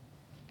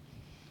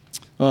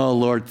 Oh,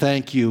 Lord,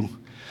 thank you.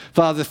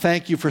 Father,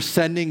 thank you for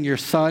sending your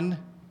Son.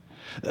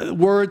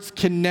 Words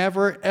can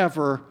never,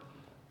 ever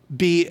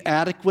be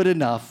adequate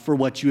enough for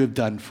what you have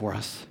done for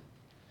us.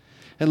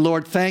 And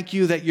Lord, thank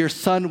you that your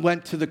Son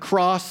went to the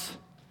cross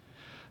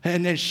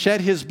and then shed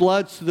his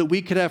blood so that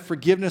we could have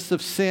forgiveness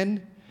of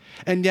sin.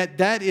 And yet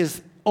that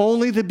is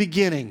only the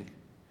beginning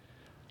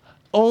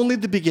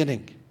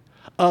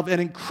of an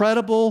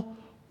incredible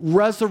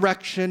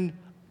resurrection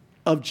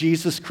of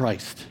Jesus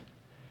Christ.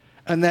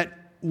 And that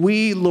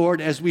we,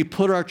 Lord, as we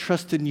put our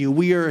trust in you,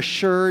 we are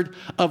assured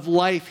of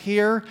life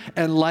here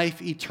and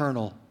life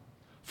eternal.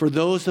 For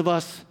those of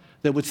us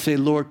that would say,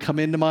 Lord, come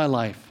into my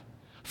life.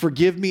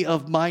 Forgive me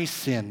of my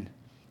sin.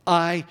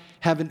 I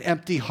have an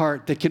empty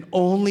heart that can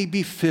only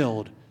be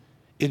filled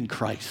in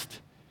Christ.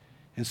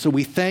 And so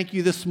we thank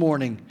you this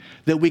morning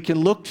that we can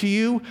look to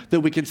you, that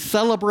we can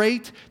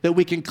celebrate, that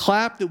we can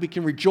clap, that we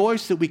can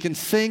rejoice, that we can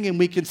sing, and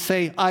we can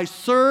say, I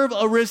serve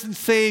a risen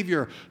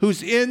Savior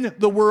who's in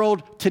the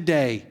world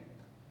today.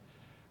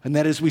 And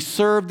that as we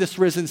serve this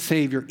risen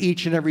Savior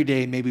each and every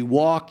day, may we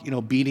walk in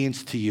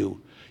obedience to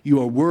you.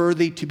 You are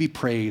worthy to be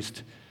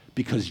praised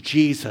because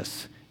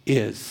Jesus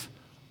is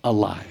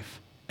alive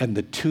and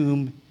the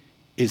tomb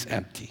is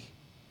empty.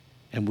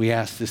 And we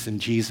ask this in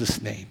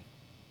Jesus' name.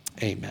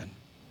 Amen.